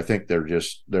Creed. I think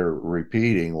they're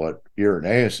repeating what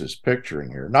Irenaeus is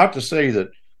picturing here. Not to say that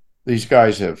these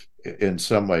guys have in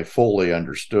some way fully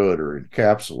understood or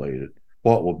encapsulated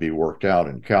what will be worked out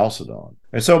in Chalcedon.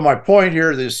 And so my point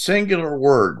here, this singular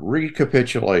word,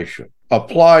 recapitulation,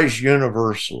 applies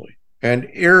universally. And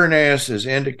Irenaeus is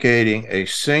indicating a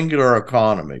singular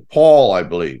economy. Paul, I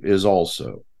believe, is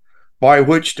also, by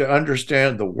which to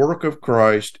understand the work of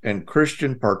Christ and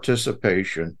Christian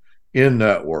participation in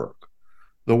that work.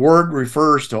 The word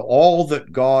refers to all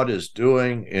that God is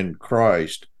doing in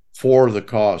Christ for the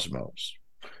cosmos.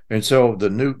 And so the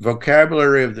new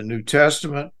vocabulary of the New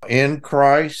Testament, in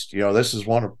Christ, this is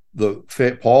one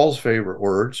of Paul's favorite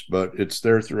words, but it's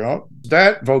there throughout.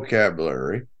 That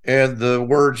vocabulary and the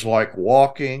words like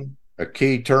walking, a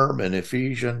key term in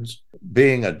Ephesians,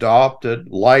 being adopted,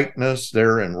 likeness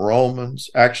there in Romans,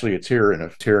 actually it's here in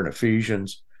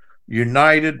Ephesians,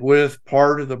 united with,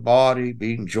 part of the body,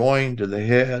 being joined to the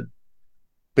head,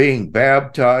 being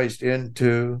baptized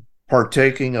into,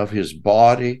 partaking of his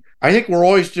body. I think we're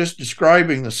always just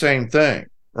describing the same thing,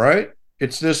 right?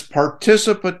 It's this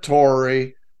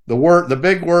participatory, the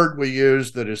big word we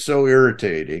use that is so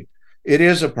irritating. It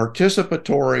is a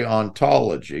participatory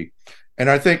ontology. And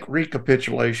I think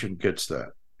recapitulation gets that.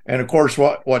 And of course,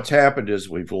 what's happened is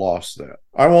we've lost that.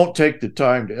 I won't take the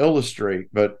time to illustrate,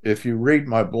 but if you read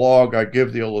my blog, I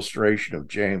give the illustration of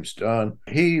James Dunn.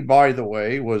 He, by the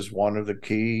way, was one of the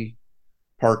key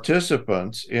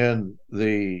participants in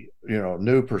the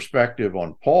new perspective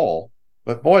on Paul.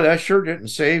 But boy, that sure didn't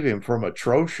save him from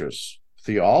atrocious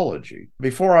theology.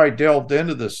 Before I delved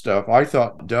into this stuff, I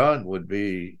thought Dunn would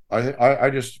be, I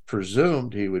just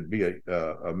presumed he would be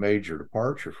a major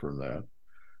departure from that.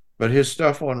 But his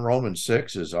stuff on Romans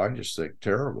 6 is, I just think,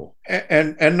 terrible.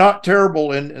 And not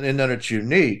terrible in that it's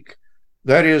unique,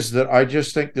 That is, that I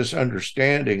just think this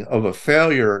understanding of a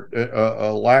failure,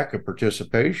 a lack of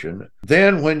participation.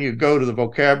 Then when you go to the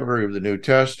vocabulary of the New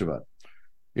Testament,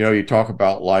 you talk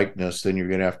about likeness, then you're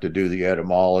going to have to do the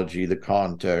etymology, the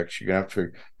context. You're going to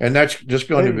have to, and that's just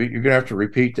going to be, you're going to have to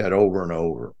repeat that over and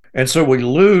over. And so we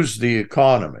lose the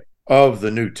economy of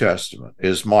the New Testament,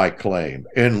 is my claim,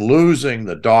 in losing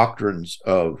the doctrines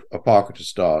of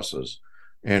apokatastasis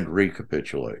and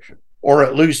recapitulation. Or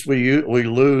at least we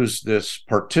lose this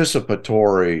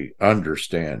participatory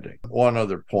understanding. One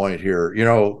other point here,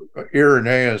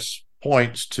 Irenaeus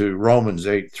points to Romans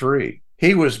 8:3.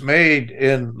 He was made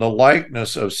in the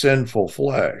likeness of sinful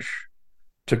flesh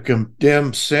to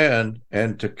condemn sin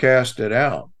and to cast it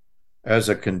out as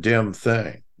a condemned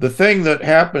thing. The thing that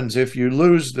happens if you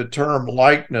lose the term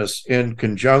likeness in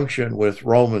conjunction with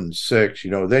Romans 6,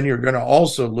 then you're going to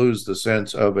also lose the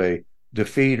sense of a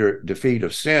defeat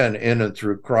of sin in and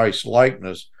through Christ's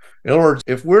likeness. In other words,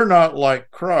 if we're not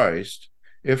like Christ,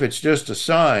 if it's just a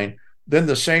sign, then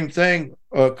the same thing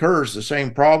occurs, the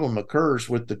same problem occurs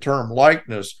with the term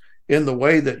likeness in the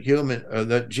way that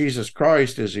that Jesus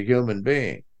Christ is a human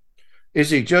being. Is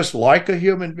he just like a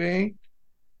human being?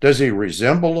 Does he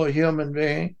resemble a human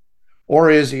being? Or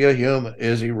is he a human?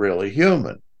 Is he really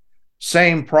human?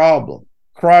 Same problem.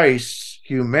 Christ's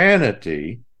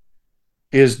humanity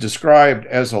is described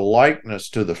as a likeness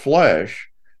to the flesh,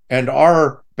 and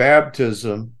our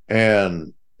baptism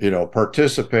and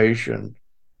participation,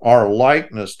 our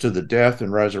likeness to the death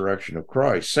and resurrection of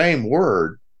Christ. Same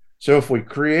word. So if we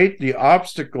create the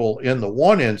obstacle in the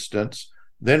one instance,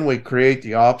 then we create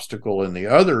the obstacle in the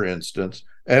other instance,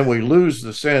 and we lose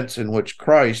the sense in which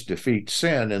Christ defeats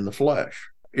sin in the flesh.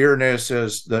 Irenaeus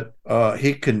says that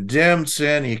he condemned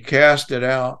sin, he cast it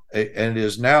out, and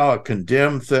is now a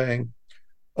condemned thing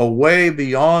away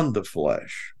beyond the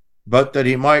flesh, but that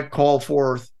he might call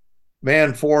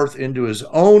man forth into his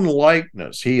own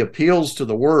likeness. He appeals to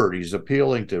the word. He's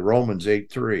appealing to Romans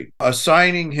 8:3,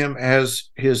 assigning him as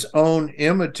his own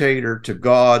imitator to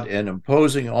God and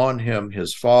imposing on him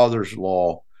his Father's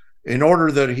law, in order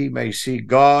that he may see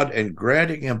God, and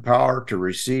granting him power to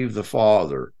receive the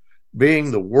Father,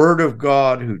 being the Word of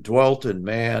God who dwelt in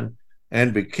man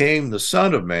and became the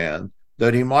Son of Man,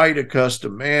 that he might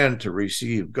accustom man to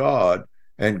receive God,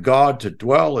 and God to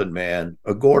dwell in man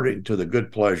according to the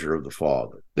good pleasure of the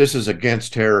Father. This is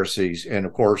against heresies. And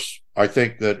of course, I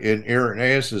think that in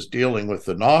Irenaeus' dealing with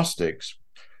the Gnostics,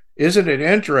 isn't it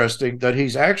interesting that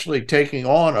he's actually taking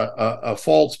on a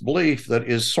false belief that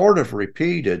is sort of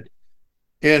repeated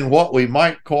in what we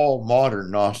might call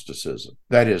modern Gnosticism,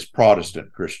 that is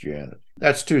Protestant Christianity.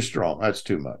 That's too strong. That's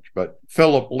too much. But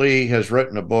Philip Lee has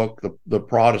written a book, The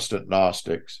Protestant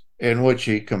Gnostics, in which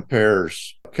he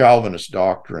compares Calvinist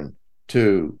doctrine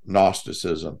to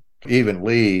Gnosticism. Even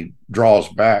Lee draws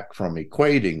back from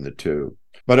equating the two.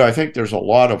 But I think there's a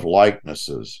lot of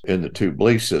likenesses in the two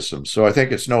belief systems. So I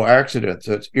think it's no accident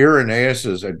that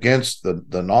Irenaeus against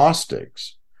the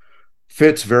Gnostics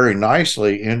fits very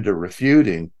nicely into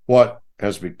refuting what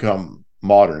has become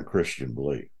modern Christian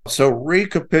belief. So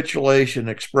recapitulation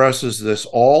expresses this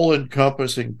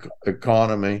all-encompassing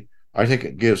economy. I think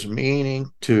it gives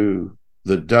meaning to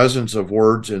the dozens of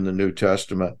words in the New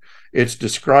Testament. It's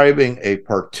describing a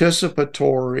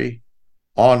participatory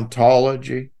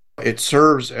ontology. It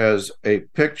serves as a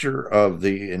picture of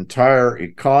the entire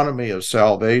economy of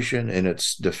salvation in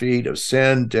its defeat of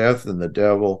sin, death, and the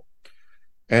devil.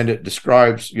 And it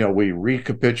describes, we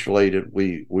recapitulate it,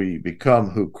 we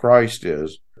become who Christ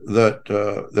is,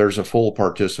 that there's a full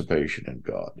participation in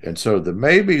God. And so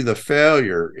maybe the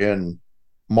failure in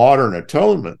modern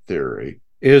atonement theory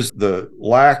is the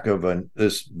lack of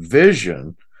this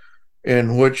vision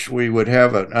in which we would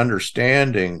have an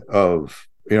understanding of,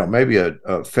 maybe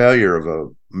a failure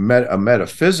of a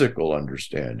metaphysical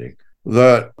understanding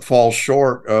that falls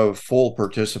short of full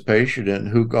participation in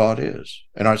who God is.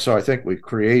 And so I think we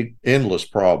create endless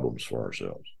problems for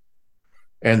ourselves,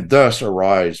 and thus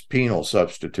arise penal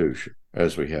substitution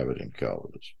as we have it in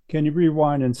Calvinism. Can you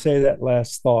rewind and say that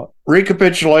last thought?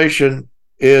 Recapitulation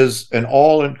is an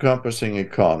all-encompassing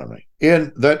economy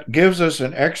that gives us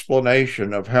an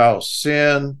explanation of how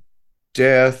sin,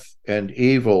 death, and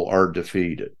evil are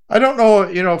defeated. I don't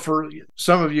know, for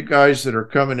some of you guys that are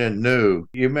coming in new,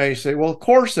 you may say, well, of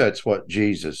course that's what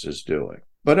Jesus is doing.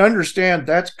 But understand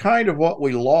that's kind of what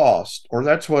we lost, or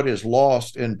that's what is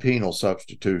lost in penal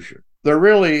substitution. There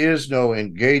really is no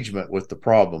engagement with the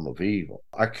problem of evil.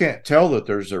 I can't tell that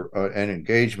there's an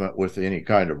engagement with any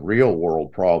kind of real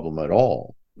world problem at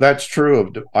all. That's true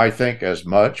of, I think, as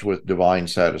much with divine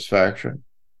satisfaction.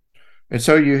 And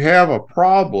so you have a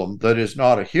problem that is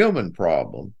not a human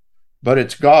problem, but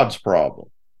it's God's problem.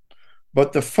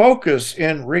 But the focus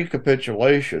in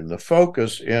recapitulation, the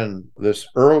focus in this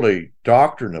early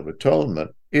doctrine of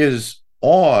atonement is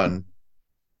on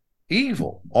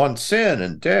evil, on sin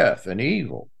and death and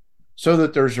evil, so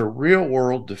that there's a real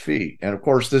world defeat. And of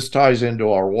course, this ties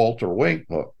into our Walter Wink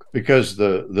book, because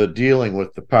the dealing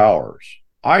with the powers.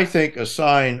 I think a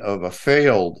sign of a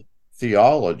failed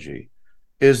theology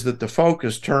is that the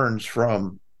focus turns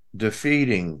from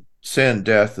defeating sin,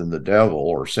 death, and the devil,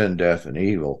 or sin, death, and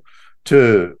evil,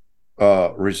 to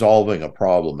resolving a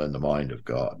problem in the mind of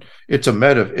God. It's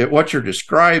what you're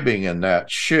describing in that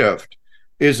shift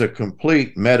is a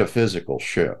complete metaphysical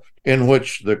shift in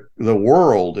which the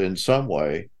world, in some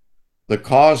way, the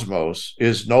cosmos,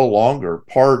 is no longer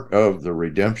part of the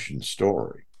redemption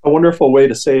story. A wonderful way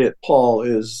to say it, Paul,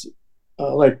 is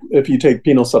like if you take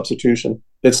penal substitution,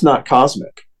 it's not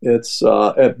cosmic. It's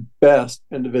at best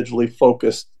individually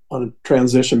focused on a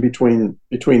transition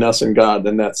between us and God,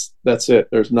 and that's it.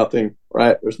 There's nothing,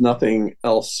 right? There's nothing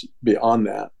else beyond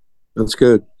that. That's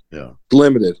good. Yeah.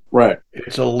 Limited. Right.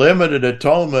 It's a limited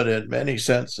atonement in many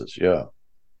senses. Yeah.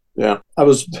 Yeah.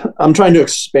 I'm trying to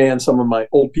expand some of my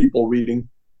old people reading.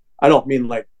 I don't mean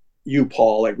like you,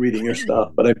 Paul, like reading your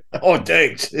stuff, but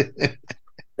thanks.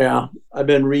 Yeah. I've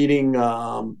been reading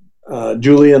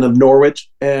Julian of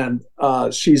Norwich, and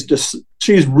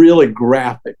she's really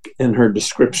graphic in her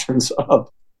descriptions of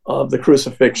the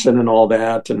crucifixion and all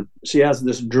that. And she has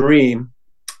this dream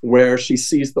where she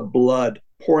sees the blood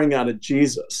pouring out of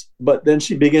Jesus, but then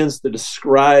she begins to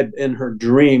describe in her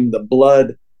dream the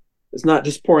blood is not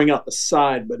just pouring out the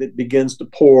side, but it begins to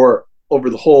pour over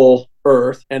the whole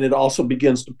earth, and it also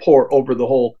begins to pour over the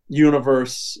whole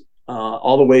universe,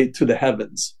 all the way to the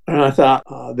heavens. And I thought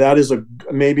that is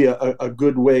maybe a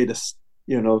good way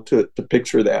to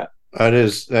picture that.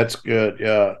 That's good.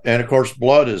 Yeah. And of course,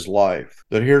 blood is life.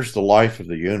 That here's the life of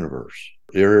the universe.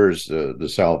 Here's the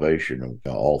salvation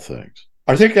of all things.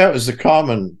 I think that was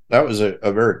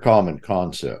a very common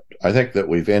concept. I think that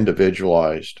we've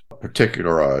individualized,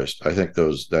 particularized. I think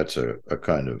that's a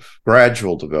kind of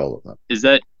gradual development. Is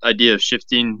that idea of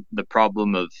shifting the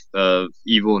problem of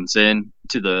evil and sin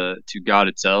to God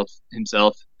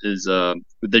himself is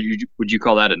would you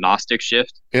call that a Gnostic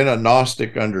shift? In a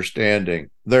Gnostic understanding,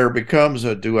 there becomes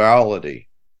a duality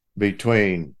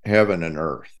between heaven and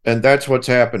earth. And that's what's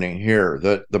happening here.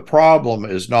 That the problem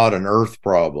is not an earth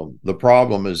problem. The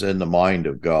problem is in the mind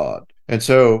of God. And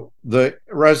so the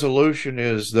resolution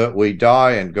is that we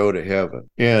die and go to heaven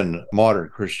in modern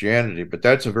Christianity. But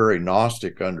that's a very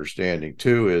Gnostic understanding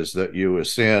too, is that you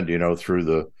ascend, through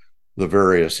the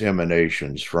various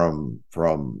emanations from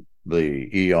the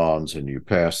eons, and you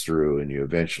pass through and you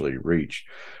eventually reach.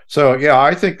 So, yeah,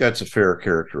 I think that's a fair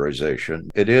characterization.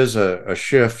 It is a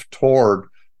shift toward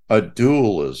a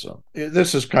dualism.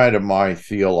 This is kind of my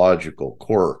theological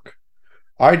quirk.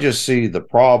 I just see the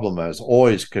problem as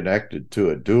always connected to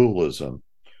a dualism,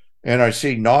 and I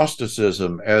see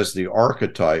Gnosticism as the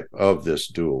archetype of this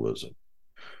dualism.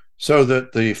 So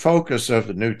that the focus of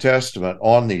the New Testament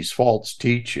on these false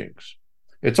teachings,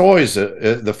 it's always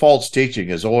the false teaching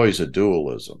is always a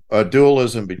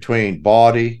dualism between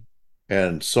body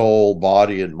and soul,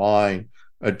 body and mind,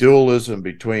 a dualism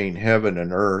between heaven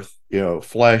and earth,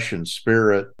 flesh and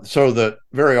spirit. So that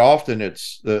very often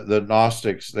it's the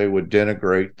Gnostics, they would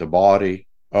denigrate the body,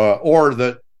 or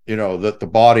that the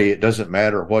body, it doesn't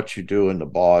matter what you do in the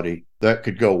body. That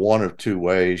could go one of two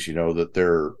ways, that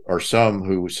there are some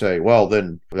who say, well,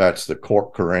 then that's the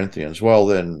Corinthians. Well,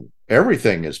 then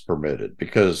everything is permitted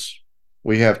because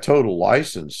we have total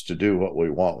license to do what we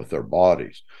want with our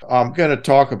bodies. I'm going to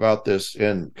talk about this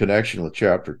in connection with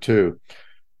chapter 2.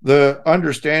 The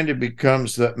understanding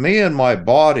becomes that me and my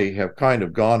body have kind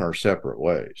of gone our separate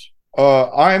ways.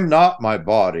 I'm not my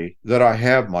body, that I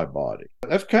have my body.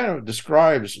 That kind of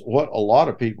describes what a lot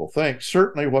of people think,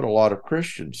 certainly what a lot of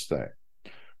Christians think.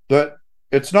 That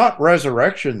it's not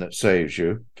resurrection that saves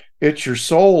you. It's your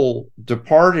soul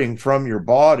departing from your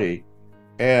body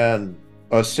and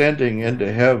ascending into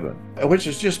heaven, which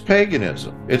is just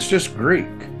paganism. It's just Greek.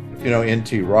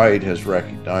 N.T. Wright has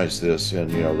recognized this, and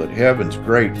that heaven's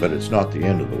great, but it's not the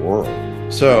end of the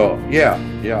world. So yeah,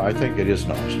 I think it is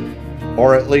Gnostic,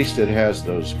 or at least it has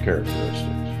those characteristics.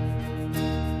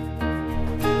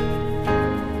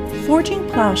 Forging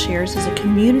Plowshares is a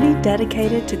community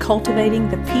dedicated to cultivating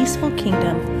the peaceful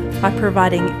kingdom by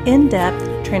providing in-depth,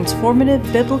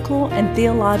 transformative biblical and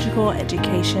theological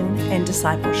education and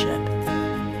discipleship.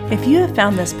 If you have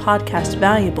found this podcast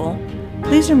valuable,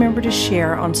 please remember to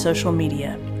share on social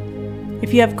media.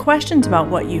 If you have questions about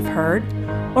what you've heard,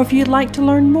 or if you'd like to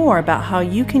learn more about how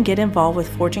you can get involved with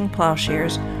Forging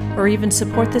Plowshares, or even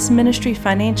support this ministry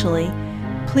financially,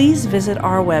 please visit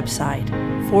our website,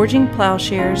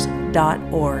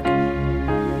 forgingplowshares.org.